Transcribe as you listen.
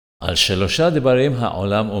על שלושה דברים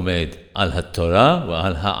העולם עומד, על התורה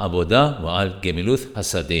ועל העבודה ועל גמילות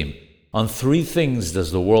חסדים. On three things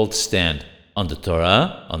does the world stand, on the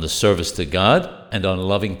Torah, on the service to God, and on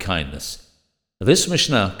loving kindness. This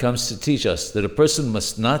Mishnah comes to teach us that a person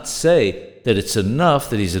must not say that it's enough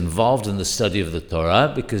that he's involved in the study of the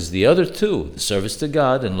Torah because the other two, the service to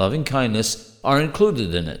God and loving kindness, are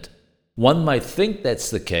included in it. One might think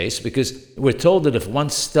that's the case because we're told that if one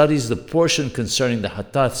studies the portion concerning the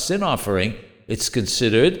Hatat sin offering, it's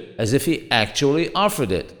considered as if he actually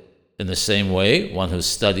offered it. In the same way, one who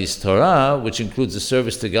studies Torah, which includes the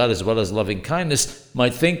service to God as well as loving kindness,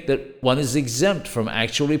 might think that one is exempt from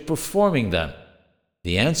actually performing them.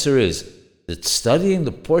 The answer is that studying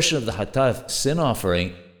the portion of the Hatat sin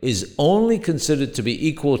offering is only considered to be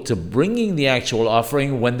equal to bringing the actual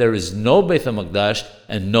offering when there is no Beit HaMikdash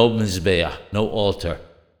and no Mizbeach, no altar.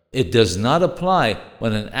 It does not apply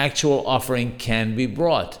when an actual offering can be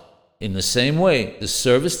brought. In the same way, the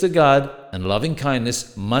service to God and loving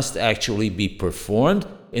kindness must actually be performed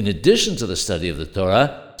in addition to the study of the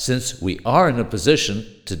Torah, since we are in a position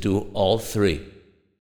to do all three.